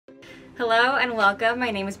Hello and welcome.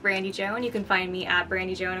 My name is Brandi Joan. You can find me at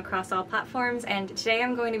Brandi Joan across all platforms, and today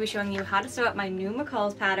I'm going to be showing you how to sew up my new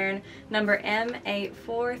McCall's pattern number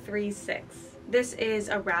M8436. This is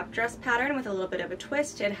a wrap dress pattern with a little bit of a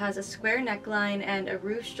twist. It has a square neckline and a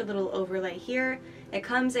ruched little overlay here. It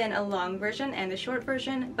comes in a long version and a short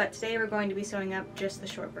version, but today we're going to be sewing up just the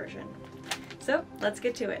short version. So let's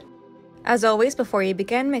get to it. As always, before you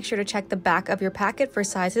begin, make sure to check the back of your packet for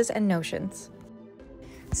sizes and notions.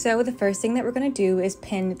 So the first thing that we're going to do is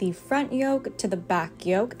pin the front yoke to the back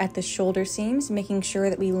yoke at the shoulder seams, making sure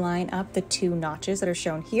that we line up the two notches that are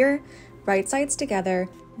shown here, right sides together,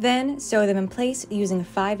 then sew them in place using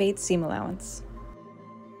 5/8 seam allowance.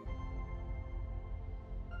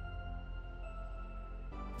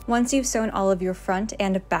 Once you've sewn all of your front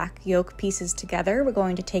and back yoke pieces together, we're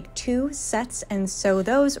going to take 2 sets and sew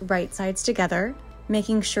those right sides together,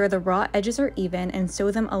 making sure the raw edges are even, and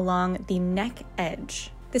sew them along the neck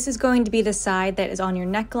edge. This is going to be the side that is on your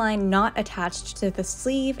neckline, not attached to the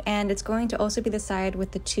sleeve, and it's going to also be the side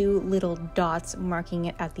with the 2 little dots marking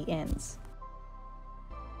it at the ends.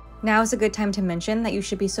 Now is a good time to mention that you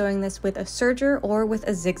should be sewing this with a serger or with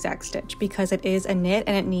a zigzag stitch because it is a knit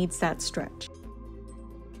and it needs that stretch.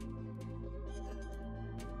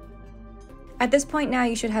 At this point now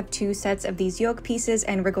you should have 2 sets of these yoke pieces,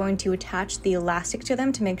 and we're going to attach the elastic to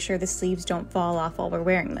them to make sure the sleeves don't fall off while we're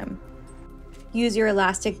wearing them. Use your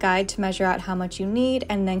elastic guide to measure out how much you need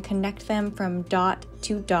and then connect them from dot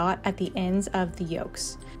to dot at the ends of the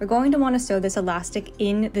yokes. We're going to want to sew this elastic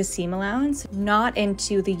in the seam allowance, not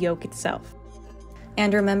into the yoke itself.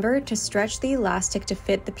 And remember to stretch the elastic to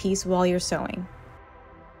fit the piece while you're sewing.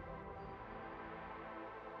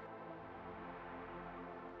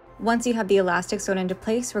 Once you have the elastic sewn into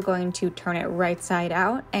place, we're going to turn it right side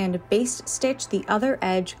out and baste stitch the other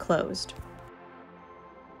edge closed.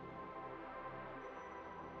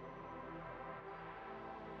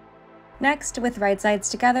 Next, with right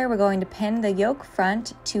sides together, we're going to pin the yoke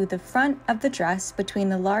front to the front of the dress between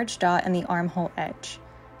the large dot and the armhole edge.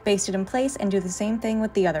 Baste it in place and do the same thing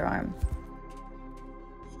with the other arm.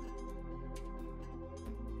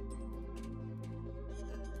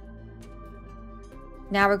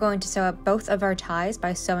 Now we're going to sew up both of our ties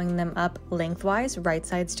by sewing them up lengthwise, right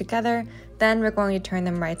sides together. Then we're going to turn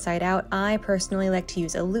them right side out. I personally like to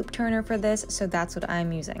use a loop turner for this, so that's what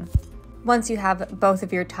I'm using. Once you have both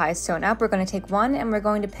of your ties sewn up, we're going to take one and we're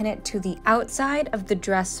going to pin it to the outside of the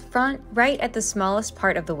dress front, right at the smallest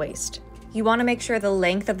part of the waist. You want to make sure the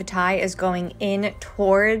length of the tie is going in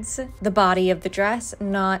towards the body of the dress,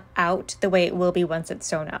 not out the way it will be once it's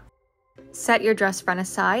sewn up. Set your dress front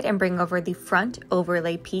aside and bring over the front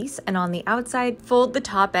overlay piece, and on the outside, fold the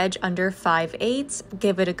top edge under 5/8,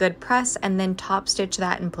 give it a good press, and then top stitch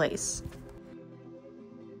that in place.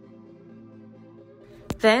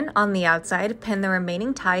 Then, on the outside, pin the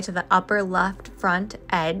remaining tie to the upper left front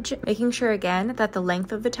edge, making sure again that the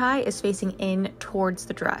length of the tie is facing in towards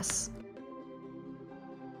the dress.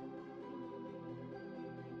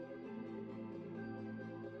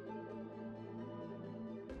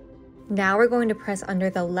 Now we're going to press under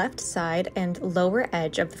the left side and lower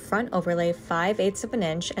edge of the front overlay 5/8 of an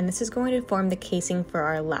inch, and this is going to form the casing for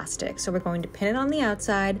our elastic. So we're going to pin it on the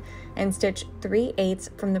outside and stitch 3/8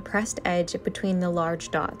 from the pressed edge between the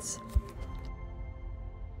large dots.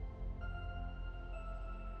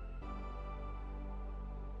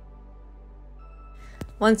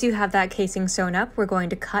 Once you have that casing sewn up, we're going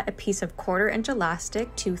to cut a piece of 1/4 inch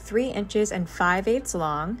elastic to 3 inches and 5/8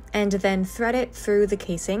 long, and then thread it through the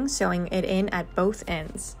casing, sewing it in at both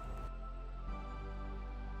ends.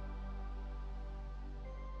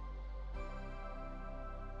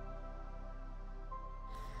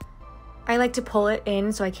 I like to pull it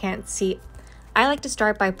in so I can't see. I like to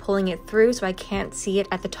start by pulling it through so I can't see it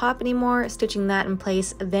at the top anymore, stitching that in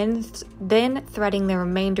place, then threading the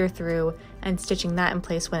remainder through and stitching that in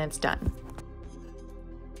place when it's done.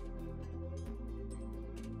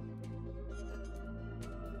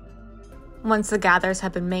 Once the gathers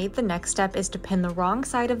have been made, the next step is to pin the wrong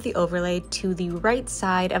side of the overlay to the right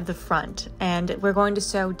side of the front, and we're going to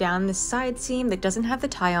sew down the side seam that doesn't have the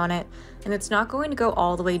tie on it, and it's not going to go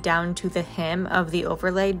all the way down to the hem of the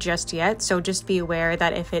overlay just yet, so just be aware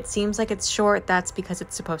that if it seems like it's short, that's because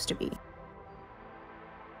it's supposed to be.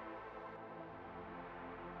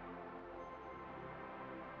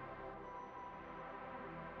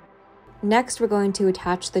 Next, we're going to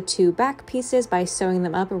attach the 2 back pieces by sewing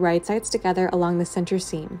them up right sides together along the center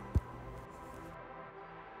seam.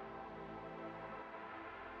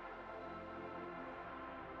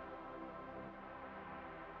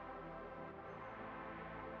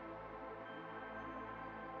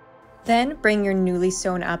 Then bring your newly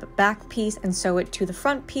sewn up back piece and sew it to the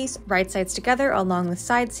front piece, right sides together along the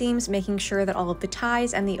side seams, making sure that all of the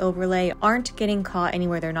ties and the overlay aren't getting caught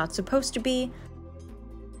anywhere they're not supposed to be.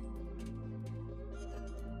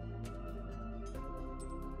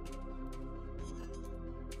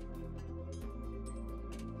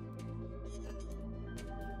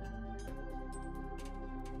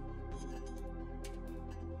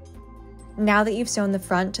 Now that you've sewn the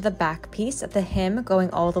front to the back piece, the hem going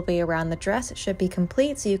all the way around the dress should be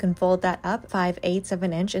complete, so you can fold that up 5/8 of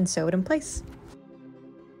an inch and sew it in place.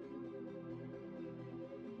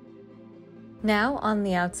 Now on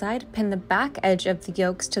the outside, pin the back edge of the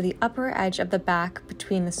yokes to the upper edge of the back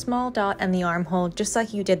between the small dot and the armhole, just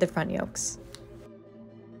like you did the front yokes.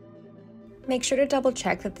 Make sure to double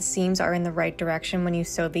check that the seams are in the right direction when you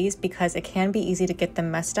sew these, because it can be easy to get them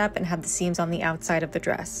messed up and have the seams on the outside of the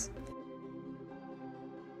dress.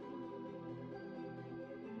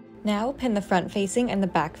 Now pin the front facing and the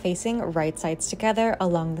back facing right sides together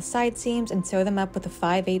along the side seams and sew them up with a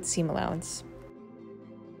 5/8 seam allowance.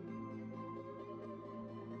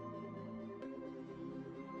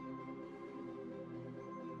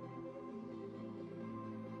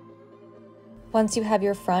 Once you have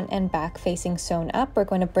your front and back facing sewn up, we're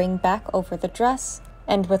going to bring back over the dress,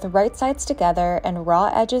 and with the right sides together and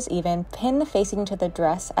raw edges even, pin the facing to the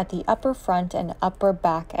dress at the upper front and upper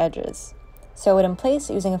back edges. Sew it in place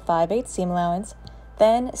using a 5/8 seam allowance,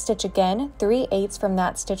 then stitch again 3/8 from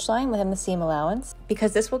that stitch line within the seam allowance,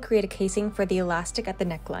 because this will create a casing for the elastic at the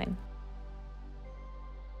neckline.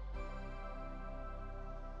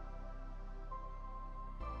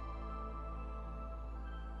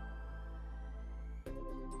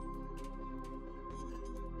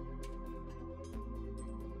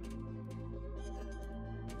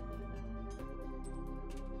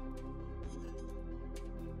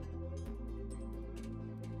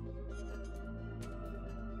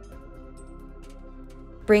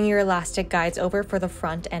 Bring your elastic guides over for the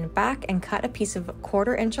front and back and cut a piece of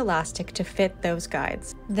 1/4 inch elastic to fit those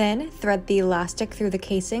guides. Then thread the elastic through the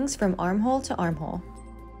casings from armhole to armhole.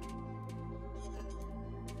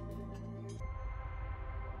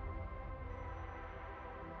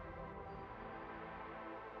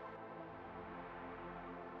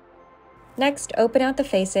 Next, open out the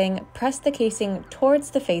facing, press the casing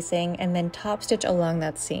towards the facing, and then top stitch along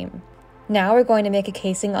that seam. Now we're going to make a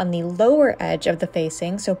casing on the lower edge of the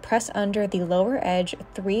facing, so press under the lower edge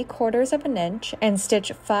 3/4 of an inch and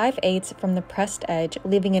stitch 5/8 from the pressed edge,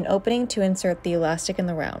 leaving an opening to insert the elastic in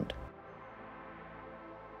the round.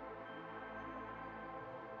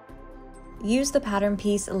 Use the pattern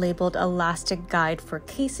piece labeled Elastic Guide for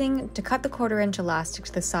Casing to cut the 1/4 inch elastic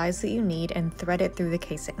to the size that you need and thread it through the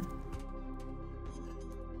casing.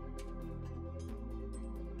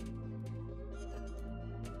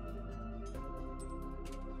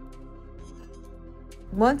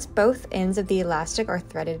 Once both ends of the elastic are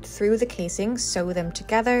threaded through the casing, sew them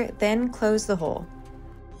together, then close the hole.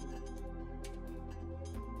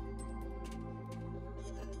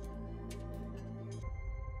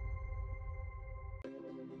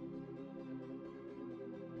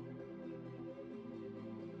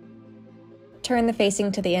 Turn the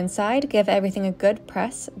facing to the inside, give everything a good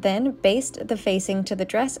press, then baste the facing to the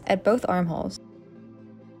dress at both armholes.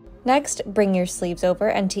 Next, bring your sleeves over,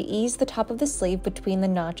 and to ease the top of the sleeve between the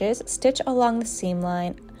notches, stitch along the seam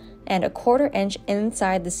line and a 1/4 inch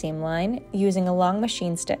inside the seam line using a long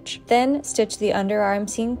machine stitch. Then stitch the underarm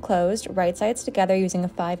seam closed, right sides together using a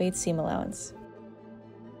 5/8 seam allowance.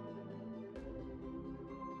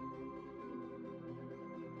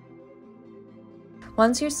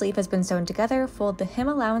 Once your sleeve has been sewn together, fold the hem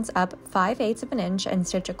allowance up 5/8 of an inch and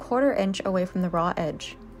stitch a 1/4 inch away from the raw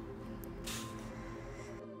edge.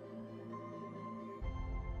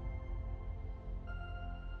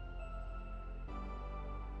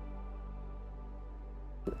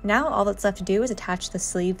 Now all that's left to do is attach the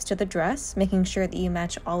sleeves to the dress, making sure that you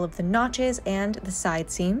match all of the notches and the side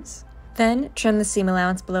seams. Then trim the seam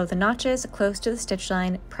allowance below the notches, close to the stitch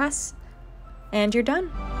line, press, and you're done.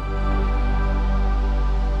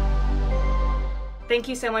 Thank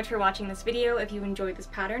you so much for watching this video. If you enjoyed this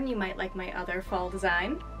pattern, you might like my other fall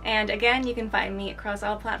design. And again, you can find me across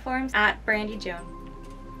all platforms at Brandi Joan.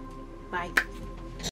 Bye.